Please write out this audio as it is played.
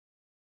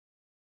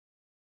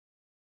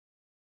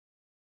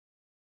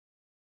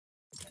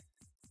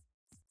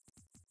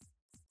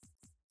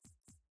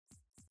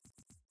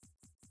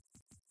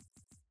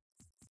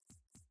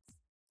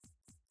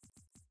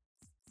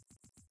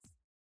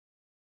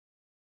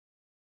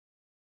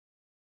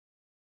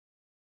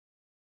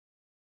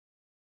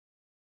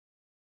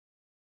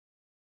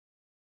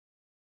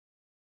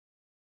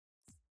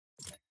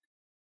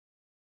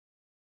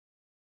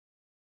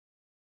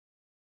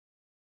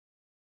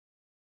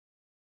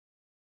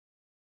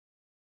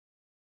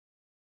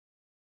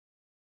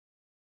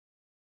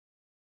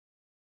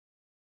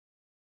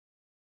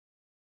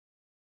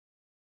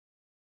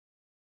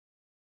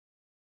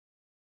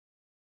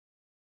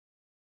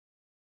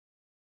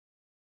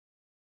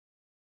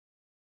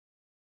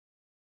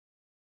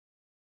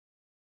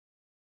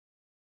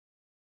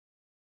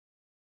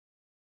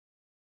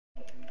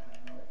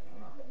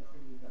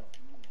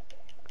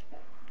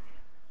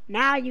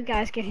Now you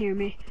guys can hear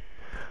me.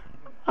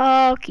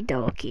 Okie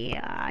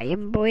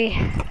dokie, boy.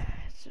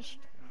 It's just...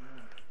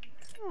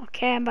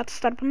 Okay, I'm about to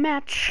start up a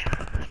match.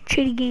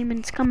 Chitty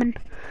Gaming's coming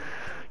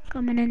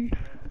in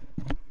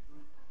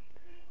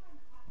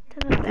to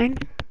the thing,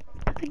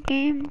 to the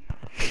game.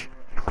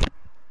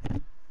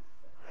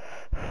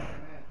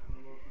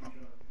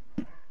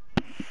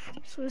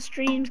 So the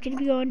stream's gonna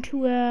be going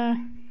to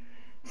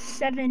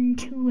 7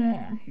 to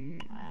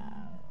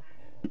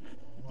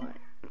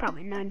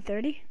probably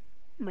 9:30.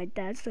 My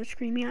dad starts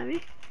screaming at me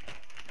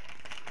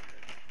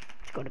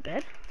to go to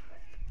bed.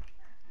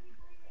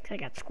 'Cause I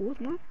got school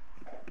tomorrow.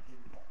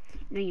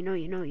 You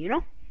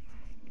know.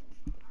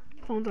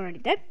 Phone's already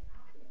dead.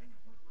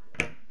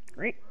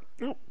 Great.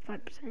 Nope,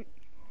 5%.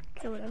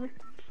 Okay, whatever.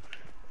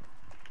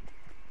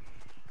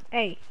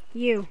 Hey,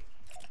 you.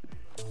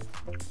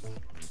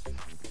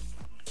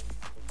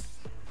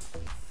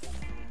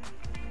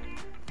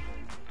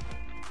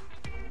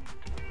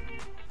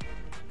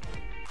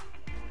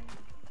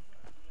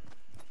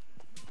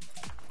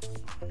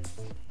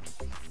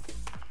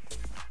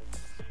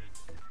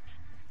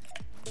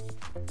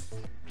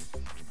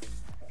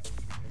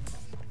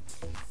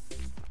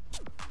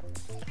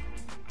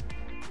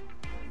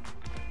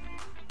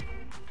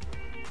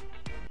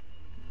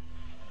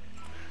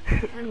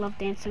 I love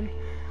dancing.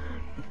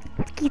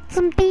 Let's get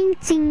some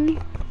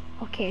dancing.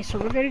 Okay, so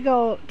we're gonna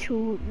go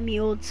to me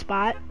old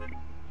spot.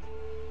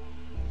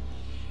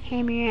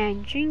 Hammer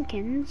and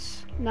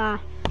Jenkins. Nah,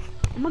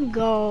 I'm gonna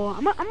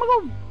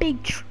go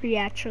Big Tree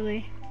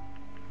actually.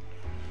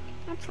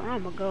 That's where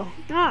I'm gonna go.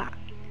 Nah,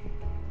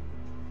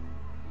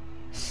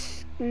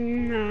 I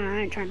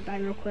ain't trying to die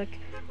real quick.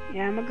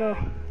 Yeah, I'm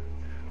gonna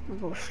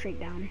go straight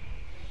down.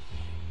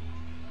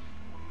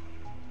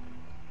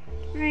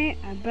 Right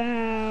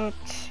about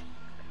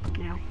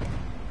now.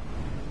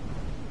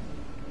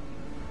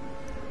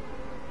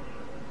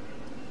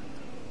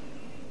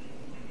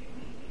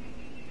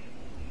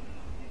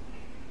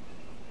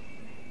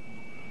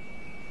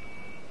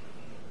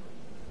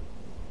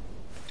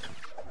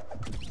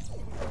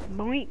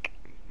 Boink.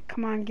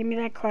 Come on, give me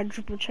that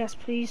quadruple chest,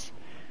 please.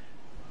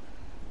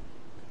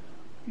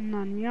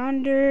 None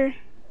yonder.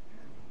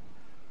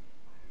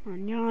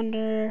 None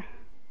yonder.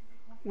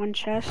 One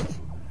chest.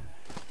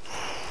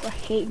 I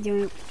hate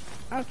doing...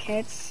 Okay,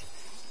 it's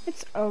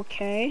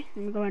okay.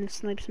 I'm gonna go ahead and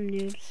snipe some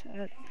noobs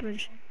at the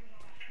bridge.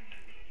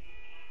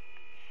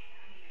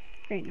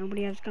 Great,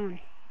 nobody has gone.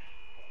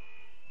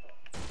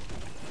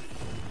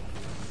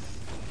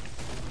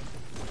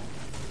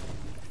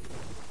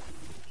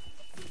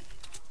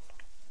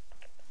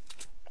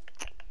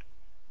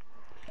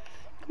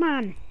 Come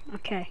on.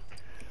 Okay.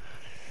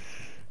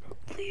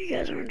 Hopefully you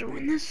guys are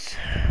enjoying this.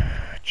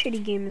 Chitty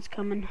game is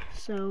coming,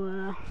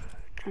 so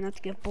try not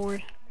to get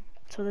bored.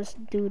 So this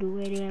dude who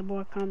idiot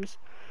boy comes.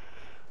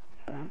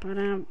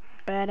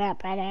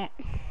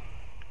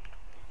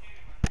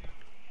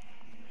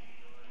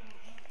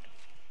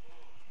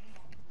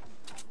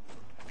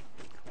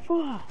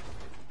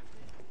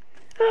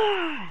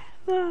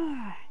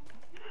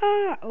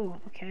 Oh,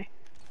 okay.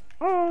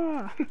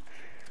 Oh,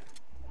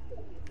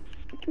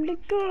 give me the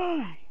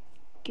gun.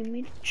 Give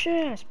me the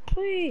chest,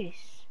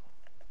 please.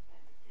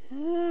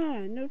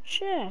 No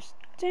chest.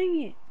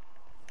 Dang it.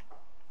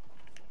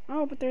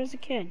 Oh, but there's a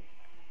kid.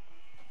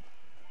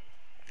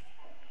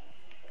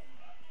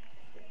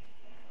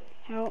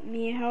 Help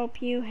me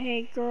help you.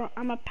 Hey, girl,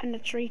 I'ma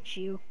penetrate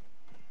you.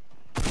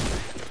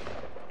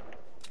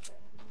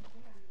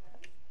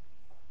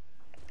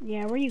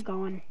 Yeah, where you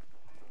going?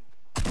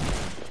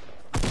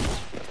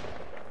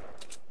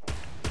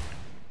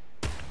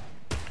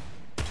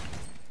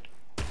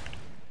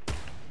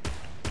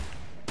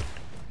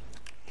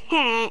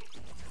 Heh.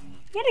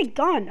 You had a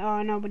gun.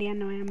 Oh, no, but he had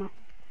no ammo.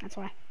 That's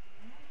why.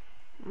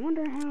 I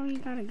wonder how he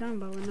got a gun,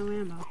 but with no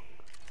ammo.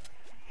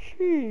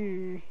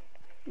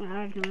 Well,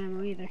 I have no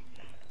ammo either.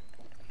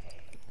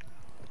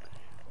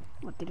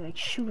 What, did he, like,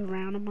 shoot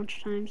around a bunch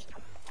of times?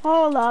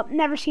 Hold up.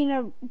 Never seen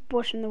a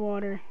bush in the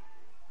water.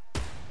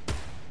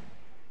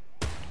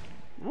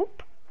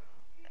 Nope.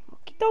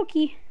 Okie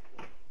dokie.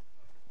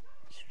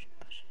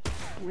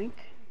 Boink.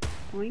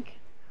 Boink.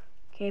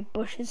 Okay,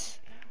 bushes.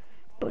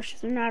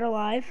 Bushes are not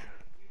alive.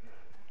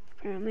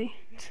 Apparently.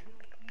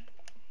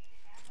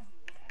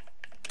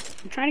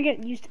 I'm trying to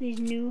get used to these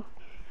new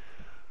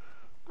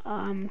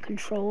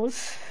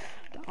controls.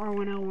 The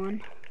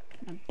R1L1.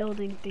 The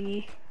building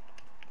thingy.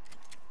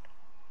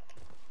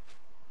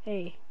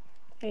 Hey.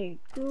 Hey,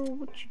 girl,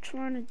 what you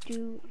trying to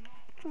do? I'm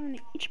trying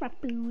to eat my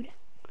food.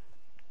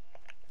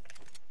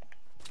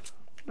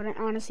 But I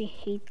honestly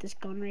hate this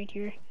gun right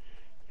here.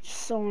 It's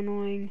so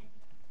annoying.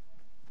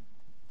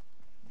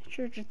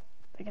 Sure, just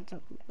like it's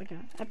like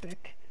an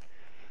epic.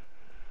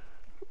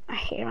 I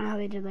hate how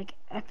they did like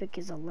epic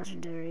is a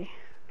legendary.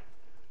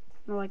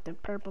 Or like the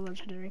purple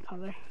legendary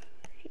color.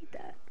 I hate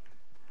that.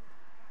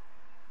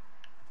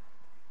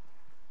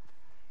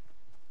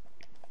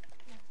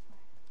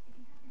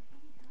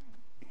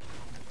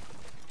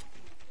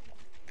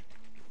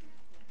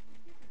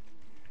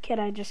 kid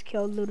I just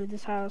killed looted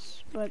this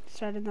house, but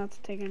decided not to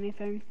take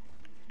anything.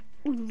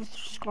 Ooh, there's a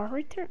scar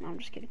right there? No, I'm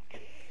just kidding.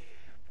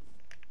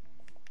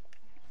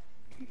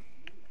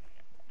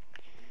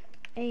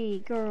 Hey,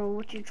 girl,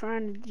 what you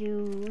trying to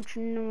do? Don't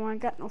you know I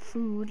got no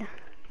food?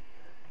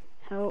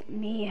 Help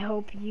me,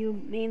 help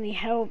you. Mainly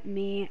help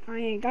me. I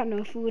ain't got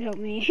no food, help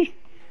me.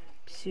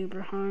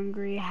 Super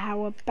hungry.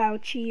 How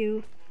about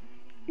you?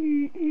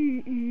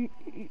 Ooh,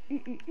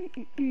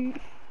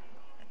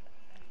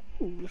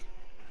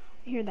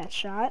 I hear that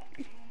shot.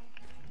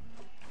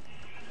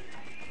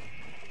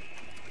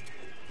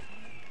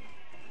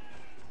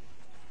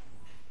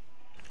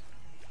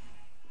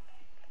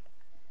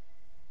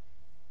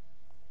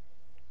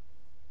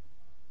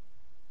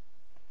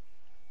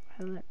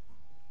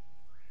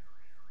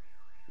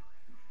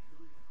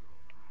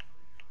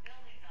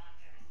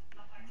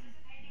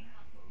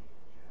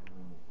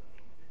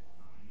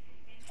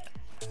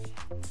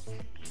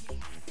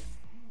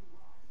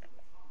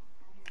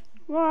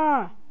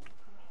 Wah!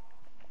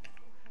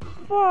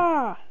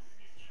 Wah!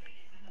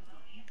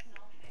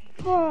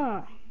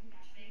 Wah!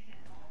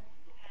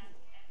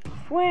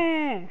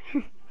 Wah!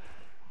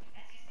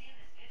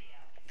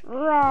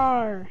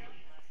 Roar!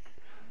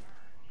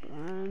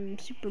 I'm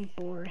super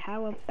bored.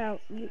 How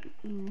about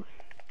you?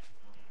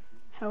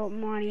 Help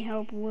Monty,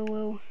 help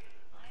Willow.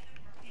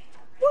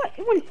 What?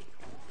 It went...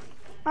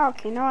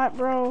 Okay, you know what,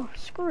 bro?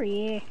 Screw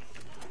you.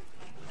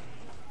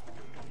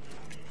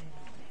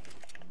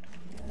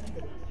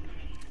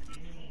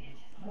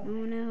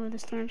 Oh no, the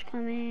storm's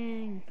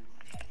coming.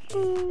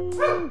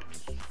 Ooh.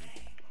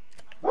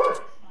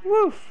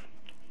 Woof.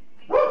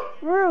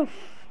 Roof.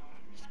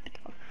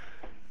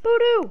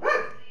 Boo-doo.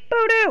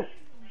 Boo-doo.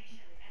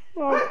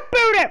 Oh,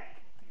 boo-doo.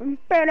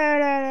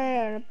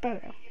 Boo-doo.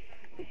 Boo-doo.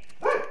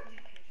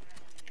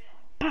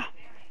 Bah,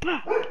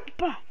 bah,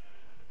 bah.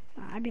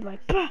 I'd be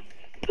like, bah,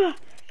 bah,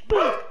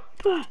 bah,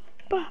 bah,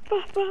 bah,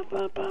 bah, bah,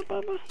 bah, bah,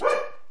 bah, bah.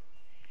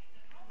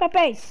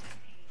 Puppies.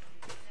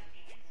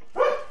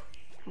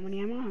 How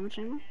many ammo? How much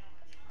ammo?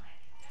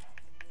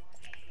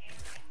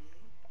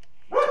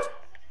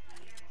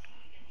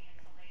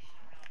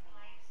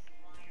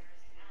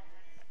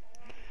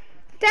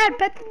 Dad,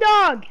 pet the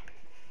dog!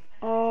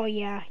 Oh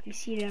yeah, you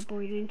see that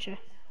boy, didn't you?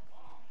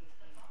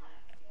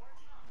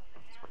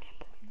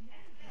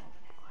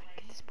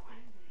 Get this boy.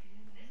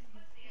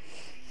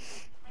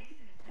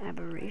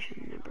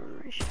 Aberration,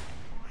 aberration.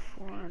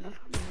 4 out of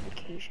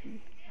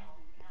medication.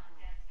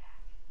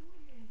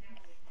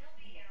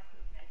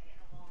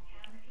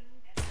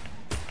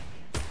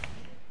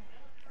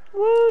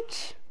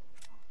 Woot!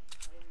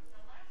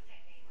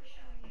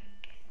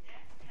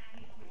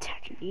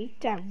 Technique?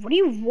 Dad, what are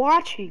you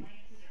watching?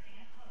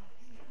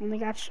 Only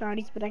got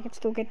shotties, but I can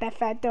still get that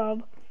fat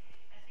dub.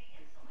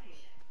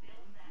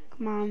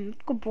 Come on,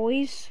 let's go,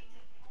 boys.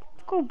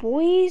 Let's go,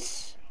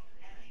 boys.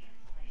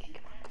 Come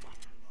on, come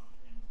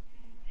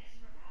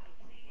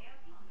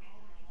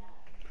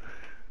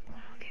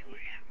on. Okay,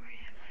 where you at? Where you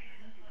at?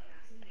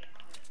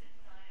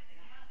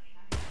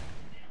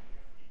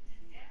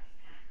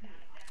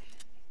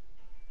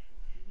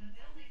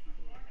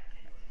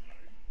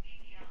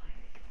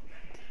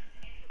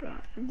 Bro,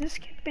 this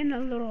kid been a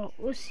little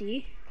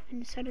wussy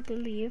and decided to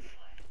leave.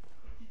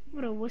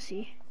 What a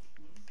wussy.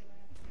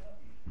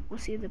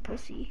 Wussy the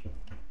pussy.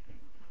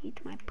 Eat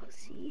my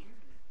pussy.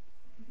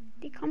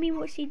 They call me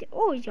wussy.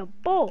 Oh, it's a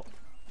bolt.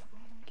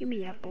 Give me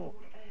that bolt.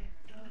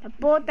 A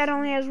bolt that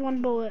only has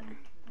 1 bullet.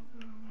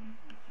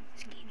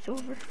 This game's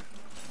over.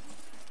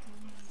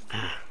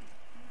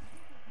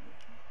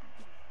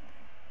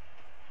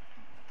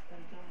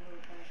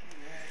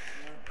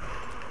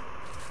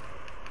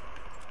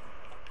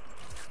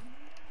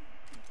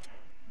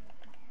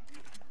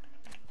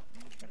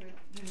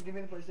 Give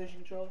me the PlayStation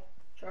control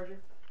charger.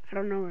 I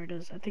don't know where it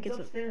is. I think it's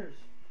upstairs.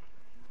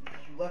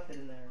 You left it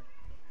in there.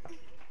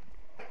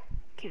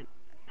 Can't.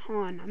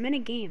 Hold on. I'm in a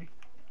game.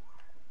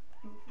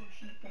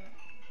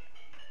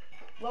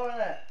 Lower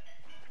that.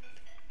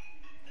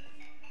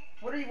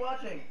 What are you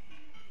watching?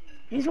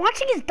 He's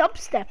watching his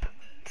dubstep.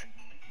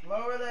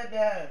 Lower that,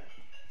 Dad.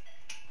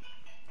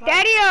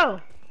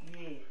 Daddy-o!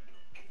 Yeah.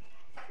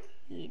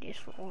 Eat this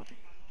one.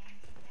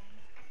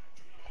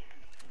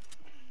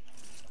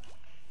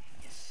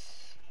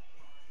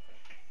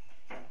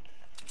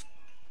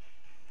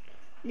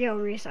 Yo,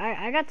 Reese,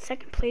 I got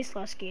 2nd place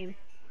last game.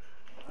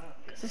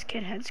 Because this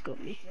kid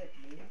headscoped me.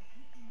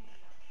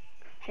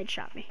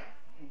 Headshot me.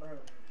 Bro,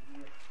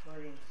 you're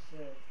fucking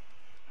sick.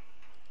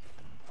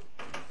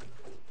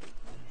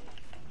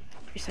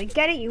 Reese, I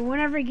get it, you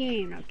win every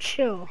game. Now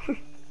chill.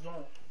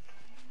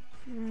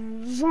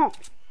 Zonk.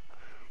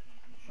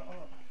 Shut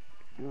up.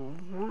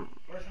 Zonk.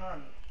 Where's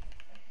Honey?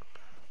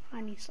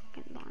 Honey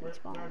sucking Don's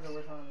balls.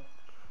 Where's Honey?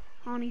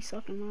 Honey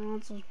sucking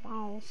Don's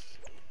balls.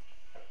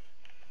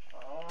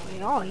 Oh.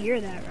 Y'all hear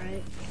that,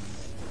 right?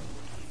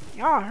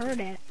 Y'all heard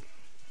it.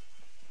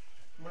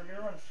 We're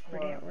gonna run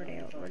squad. Where they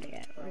at?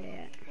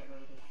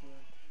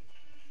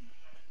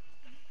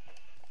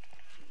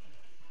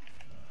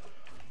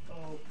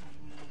 Oh,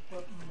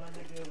 fucking my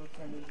nigga of a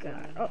friend is God.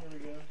 dead. Oh. Here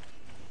we go.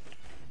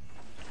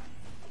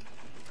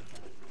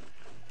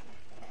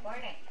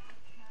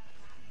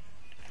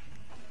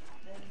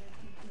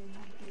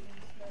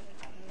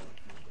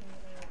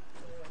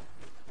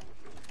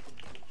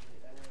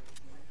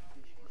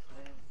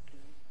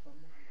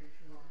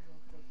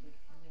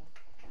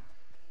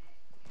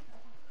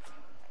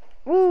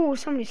 Oh,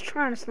 somebody's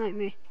trying to snipe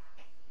me.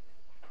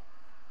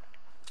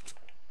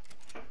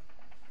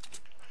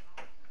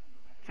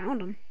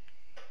 Found him.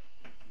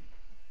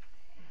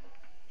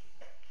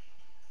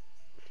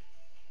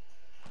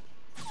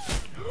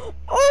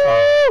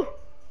 Oh!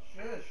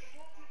 Shush.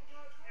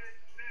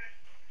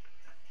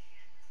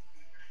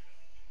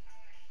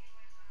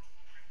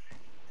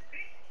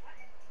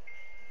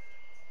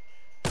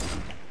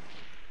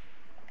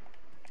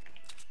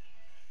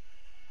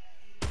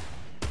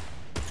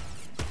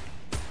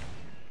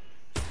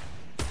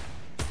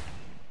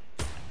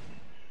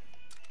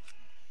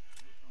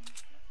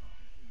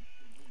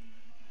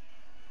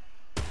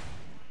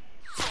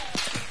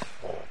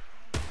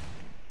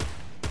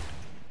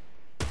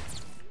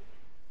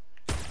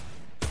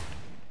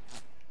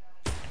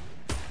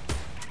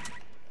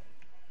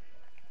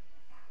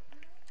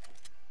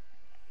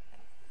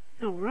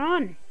 No,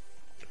 run.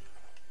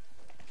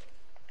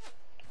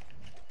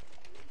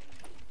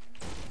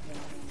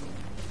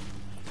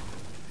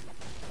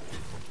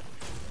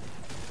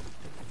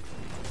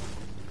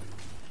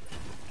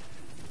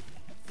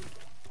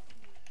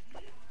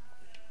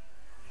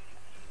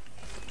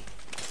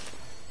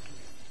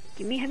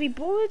 Give me heavy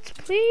bullets,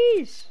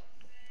 please.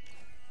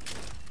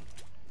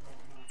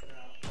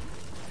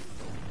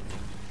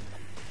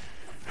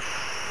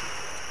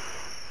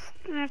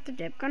 Gonna have to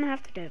dip, gonna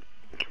have to dip.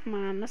 Come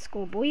on, let's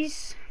go,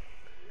 boys.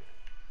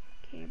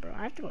 Okay, bro,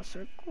 I have to go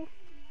circle.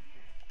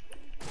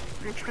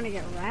 I'm trying to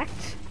get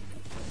wrecked.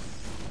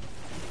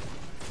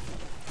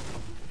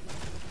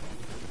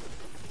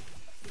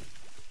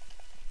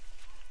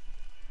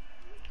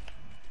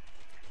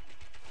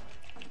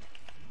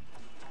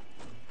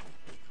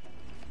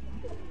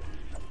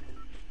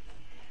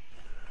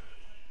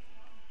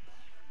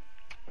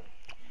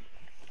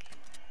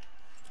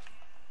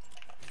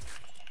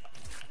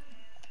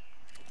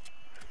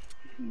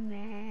 Man.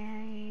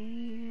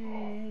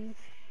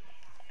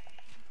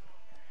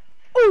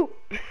 Ooh!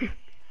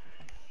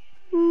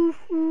 Oof,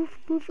 oof,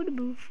 boof for the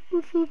boof.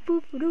 Oof, oof,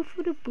 boof, doof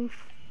for the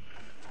boof.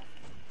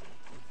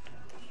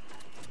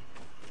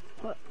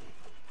 What?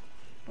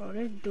 Bro,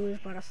 this dude is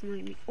about to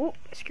snipe me. Oh,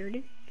 I scared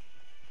it.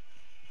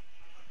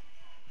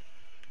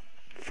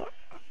 Fuck.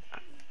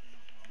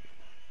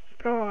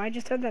 Bro, I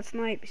just heard that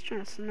snipe. He's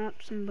trying to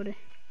snipe somebody.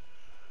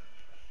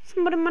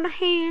 Somebody in my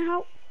hand,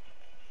 help.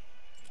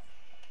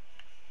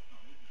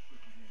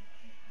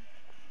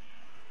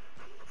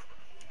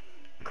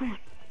 Come on,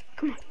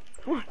 come on,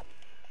 come on,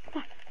 come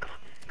on, come on,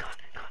 come on,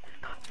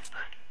 come on,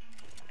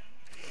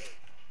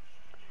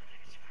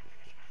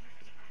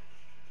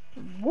 come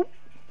on. Whoop,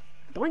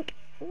 doink.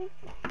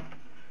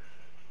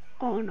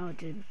 Oh no,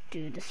 dude,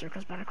 the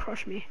circle's about to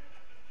crush me.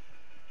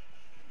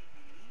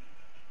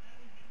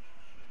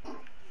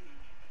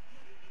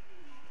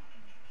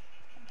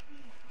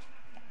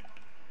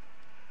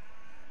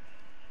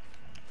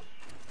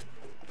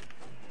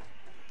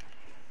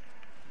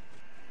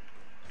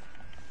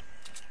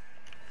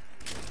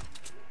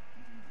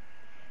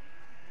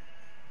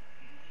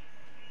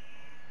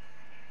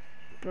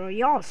 Bro,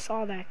 y'all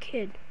saw that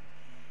kid.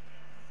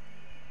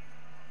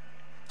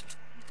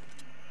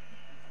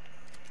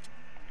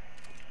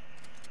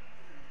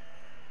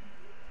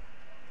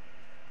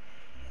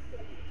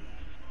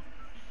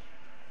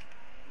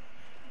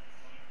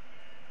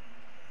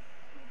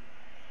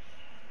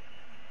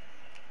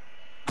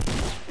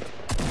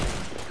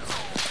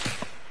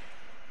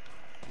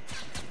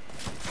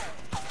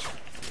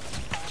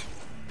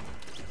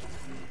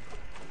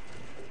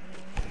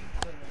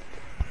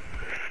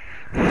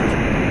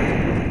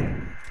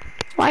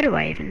 Why do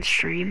I even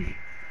stream?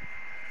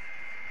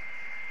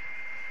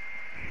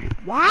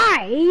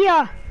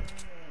 Why?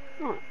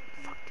 Oh.